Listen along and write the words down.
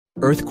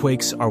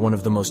Earthquakes are one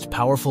of the most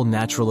powerful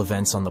natural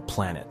events on the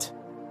planet.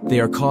 They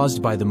are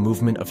caused by the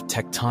movement of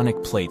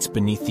tectonic plates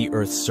beneath the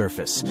Earth's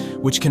surface,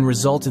 which can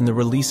result in the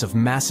release of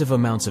massive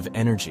amounts of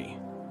energy.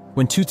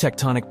 When two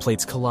tectonic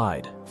plates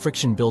collide,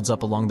 friction builds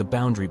up along the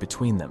boundary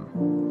between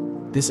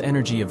them. This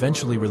energy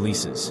eventually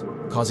releases,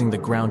 causing the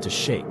ground to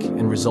shake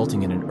and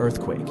resulting in an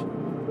earthquake.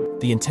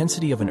 The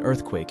intensity of an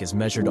earthquake is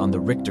measured on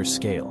the Richter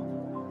scale,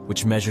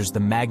 which measures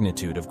the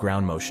magnitude of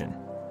ground motion.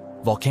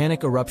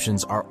 Volcanic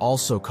eruptions are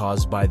also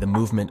caused by the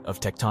movement of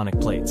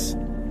tectonic plates.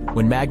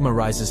 When magma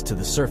rises to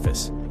the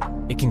surface,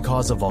 it can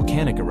cause a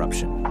volcanic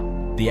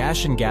eruption. The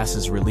ash and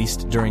gases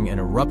released during an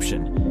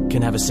eruption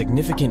can have a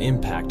significant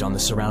impact on the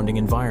surrounding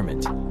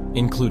environment,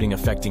 including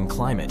affecting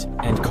climate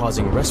and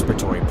causing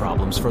respiratory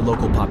problems for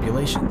local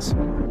populations.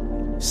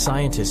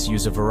 Scientists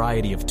use a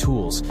variety of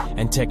tools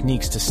and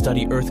techniques to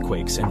study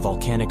earthquakes and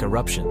volcanic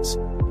eruptions,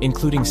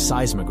 including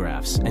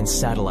seismographs and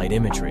satellite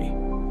imagery.